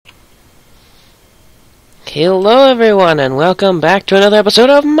Hello everyone and welcome back to another episode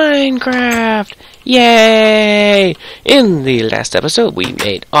of Minecraft! Yay! In the last episode we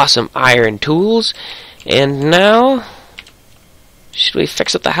made awesome iron tools, and now... should we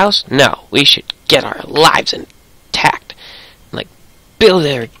fix up the house? No, we should get our lives intact. Like, build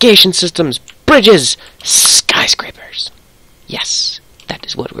irrigation systems, bridges, skyscrapers. Yes, that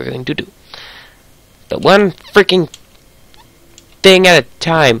is what we're going to do. But one freaking thing at a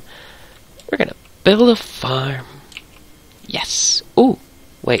time. We're gonna build a farm. Yes. Ooh,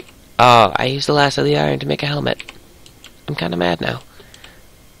 wait. I used the last of the iron to make a helmet. I'm kinda mad now.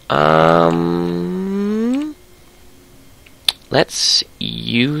 Let's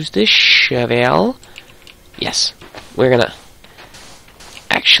use the shovel. Yes. We're gonna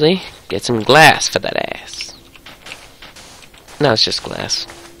actually get some glass for that ass. No, it's just glass.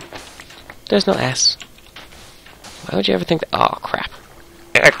 There's no ass. Why would you ever think that? Oh, crap.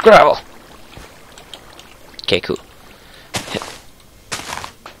 Gravel. Okay, cool.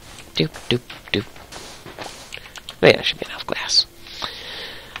 Doop, doop, doop. Oh yeah, there should be enough glass.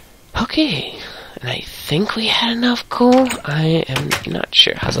 Okay, and I think we had enough coal. I am not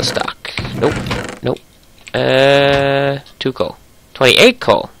sure. How's the stock? Nope, nope. 2 coal. 28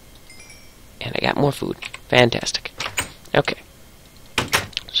 coal. And I got more food. Fantastic. Okay.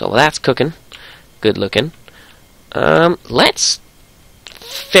 So that's cooking. Good looking. Let's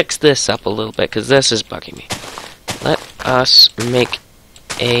fix this up a little bit, because this is bugging me. Let us make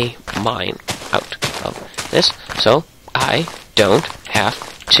a mine out of this, so I don't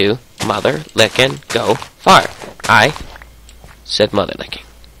have to mother-licking go far. I said mother-licking.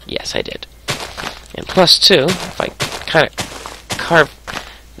 Yes, I did. And plus 2, if I kind of carve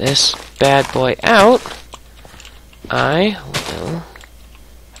this bad boy out, I will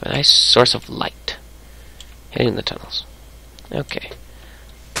have a nice source of light hitting the tunnels. Okay.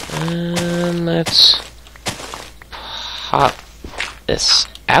 Let's pop this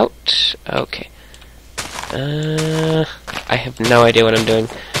out. Okay. I have no idea what I'm doing.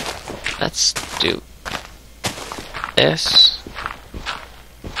 Let's do this.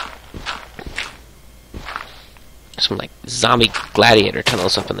 Some like zombie gladiator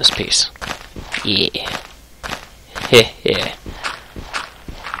tunnels up in this piece. Yeah. Heh.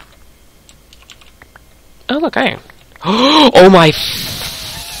 Oh look, iron. Oh my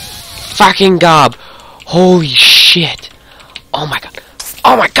fucking gob. Holy shit. Oh my god.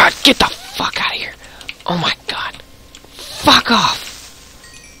 Oh my god, get the fuck out of here. Oh my god. Fuck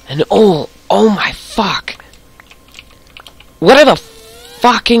off. And oh my fuck. What are the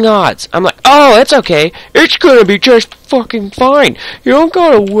fucking odds? I'm like, oh, it's okay. It's gonna be just fucking fine. You don't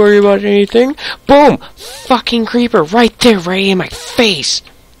gotta worry about anything. Boom. Fucking creeper right there, right in my face.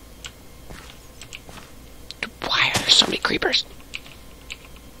 Why are there so many creepers?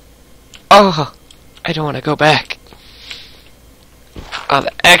 Oh, I don't want to go back. Oh,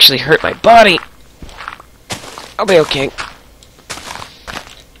 that actually hurt my body. I'll be okay.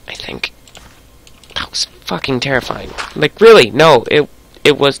 I think. That was fucking terrifying. Like, really, no,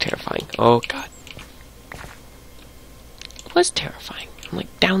 it was terrifying. Oh, God. It was terrifying. I'm,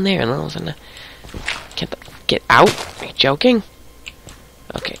 like, down there, and all of a sudden, I can't get out? Are you joking?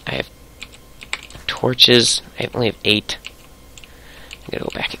 Okay, I have torches. I only have 8. I'm gonna go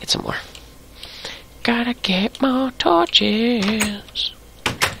back and get some more. Gotta get more torches.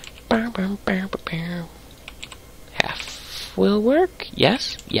 Half will work.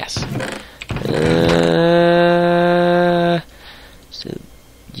 Yes. So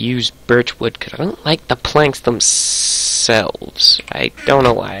use birch wood because I don't like the planks themselves. I don't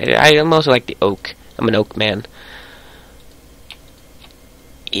know why. I mostly like the oak. I'm an oak man.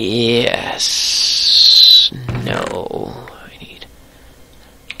 Yes. No. I need.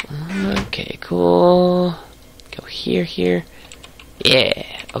 Okay, cool. Go here.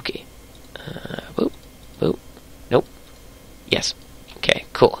 Yeah. Okay. Boop. Nope. Yes. Okay,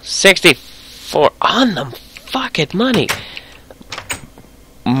 cool. 64 on the fucking money.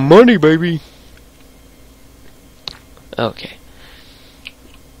 Money, baby. Okay.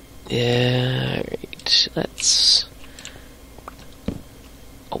 Yeah. Alright. Let's.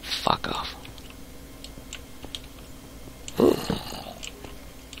 Oh, fuck off. Ooh.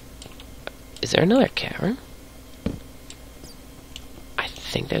 Is there another cavern? I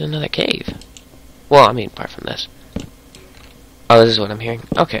think there's another cave. Well, I mean, apart from this. Oh, this is what I'm hearing.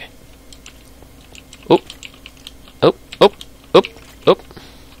 Okay. Oop.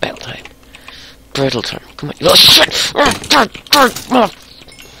 Battle time. Brittle time. Come on, you little shit!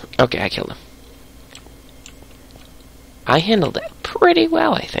 Okay, I killed him. I handled it pretty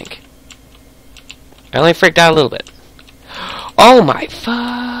well, I think. I only freaked out a little bit. Oh my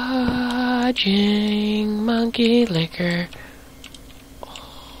Fudging monkey liquor.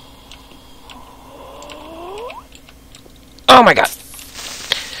 Oh my god.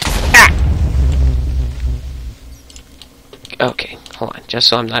 Ah! Okay, hold on. Just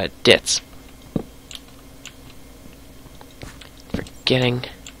so I'm not a ditz. Forgetting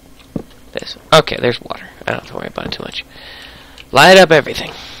this. Okay, there's water. I don't have to worry about it too much. Light up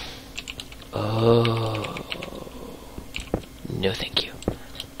everything. Oh. No, thank you.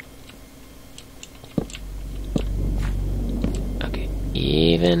 Okay,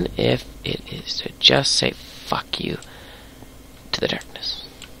 even if it is to just say fuck you to the darkness.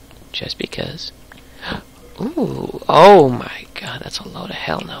 Just because. Ooh, oh my god, that's a load of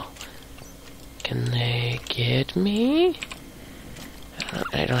hell no. Can they get me?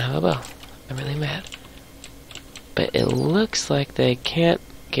 I don't have a bow. I'm really mad. But it looks like they can't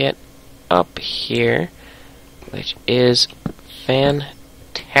get up here, which is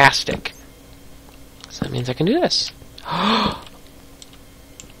fantastic. So that means I can do this. Oh,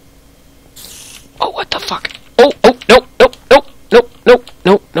 what the fuck? Oh, nope, nope, nope, nope, nope,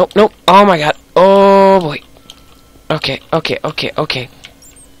 nope, nope, nope. Oh my god. Oh boy. Okay.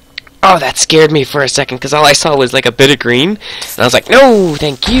 Oh, that scared me for a second, because all I saw was like a bit of green. And I was like, no,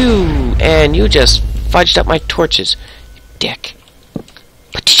 thank you. And you just fudged up my torches, you dick.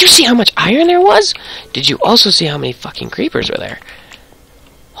 But did you see how much iron there was? Did you also see how many fucking creepers were there?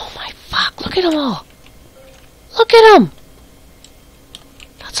 Oh my fuck, look at them all. Look at them.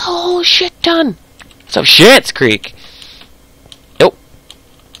 That's a whole shit ton. Some shits, Creek. Nope.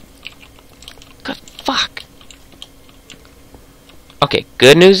 Good fuck. Okay,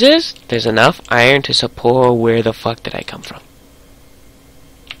 good news is, there's enough iron to support where the fuck did I come from.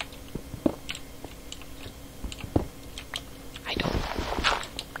 I don't.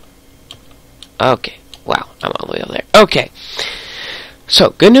 Okay, wow, I'm all the way over there. Okay,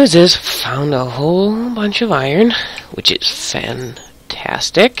 so good news is, found a whole bunch of iron, which is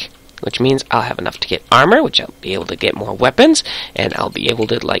fantastic. Which means I'll have enough to get armor, which I'll be able to get more weapons, and I'll be able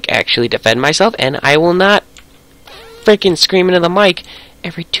to, like, actually defend myself, and I will not freaking scream into the mic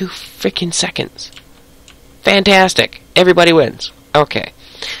every 2 freaking seconds. Fantastic. Everybody wins. Okay.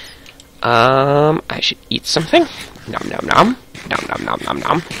 I should eat something. Nom nom nom. Nom nom nom nom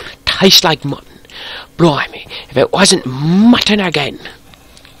nom. Tastes like mutton. Blimey, if it wasn't mutton again.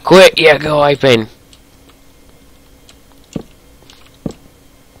 Quit your griping.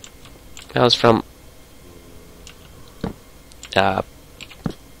 That was from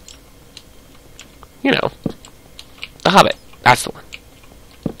you know, The Hobbit. That's the one.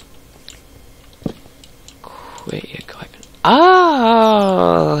 Quit your griping.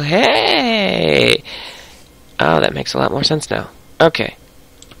 Oh, hey. Oh, that makes a lot more sense now. Okay.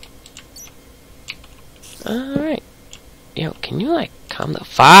 Alright. Yo, can you, like, calm the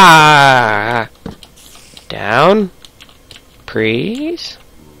fuck down? Please?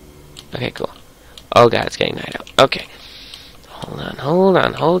 Okay, cool. Oh god, it's getting night out. Okay. Hold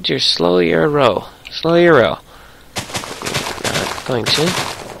on. Hold your slow your row. Slow your row. Not going to be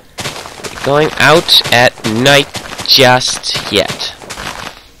going out at night just yet.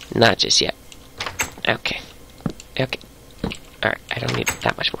 Not just yet. Okay. Okay. Alright, I don't need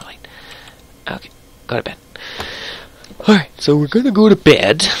that much more light. Okay, go to bed. Alright, so we're gonna go to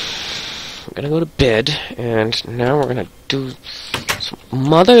bed. We're gonna go to bed, and now we're gonna do some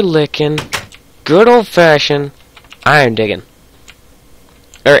mother licking, good old fashioned iron digging.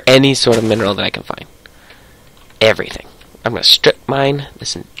 Or any sort of mineral that I can find. Everything. I'm gonna strip mine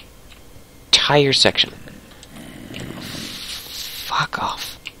this entire section. Fuck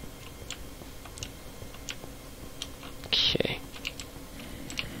off. Okay.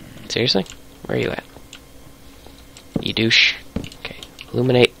 Seriously? Where are you at? You douche. Okay.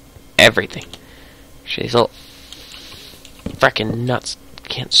 Illuminate everything. These little frickin' nuts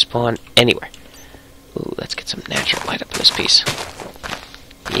can't spawn anywhere. Ooh, let's get some natural light up in this piece.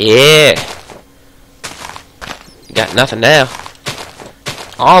 Yeah! You got nothing now.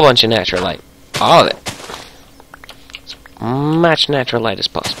 All bunch of natural light. All of it. As much natural light as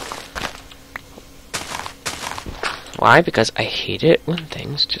possible. Why? Because I hate it when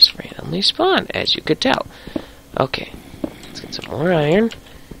things just randomly spawn, as you could tell. Okay. Let's get some more iron.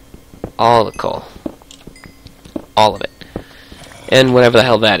 All the coal. All of it. And whatever the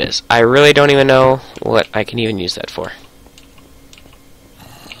hell that is. I really don't even know what I can even use that for.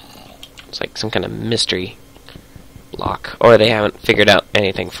 It's like some kind of mystery block. Or they haven't figured out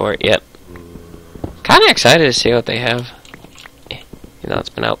anything for it yet. Kinda excited to see what they have. You know, it's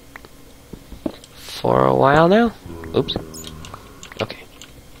been out for a while now. Oops. Okay.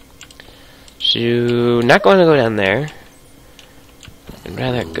 So, not going to go down there. I'd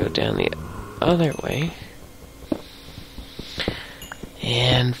rather go down the other way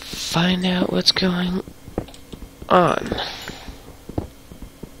and find out what's going on.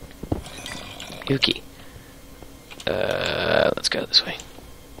 Yuki. Let's go this way.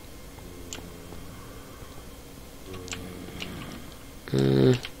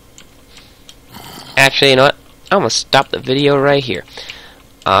 Actually, you know what? I'm gonna stop the video right here.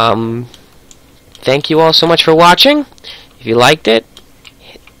 Thank you all so much for watching. If you liked it,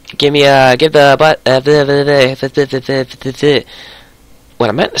 give the what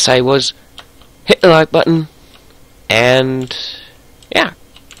I meant to say was hit the like button, and yeah,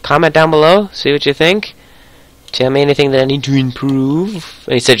 comment down below, see what you think. Tell me anything that I need to improve,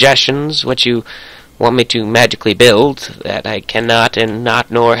 any suggestions, what you want me to magically build that I cannot and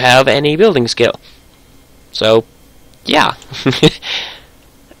not nor have any building skill. So, yeah.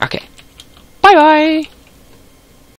 Okay. Bye-bye!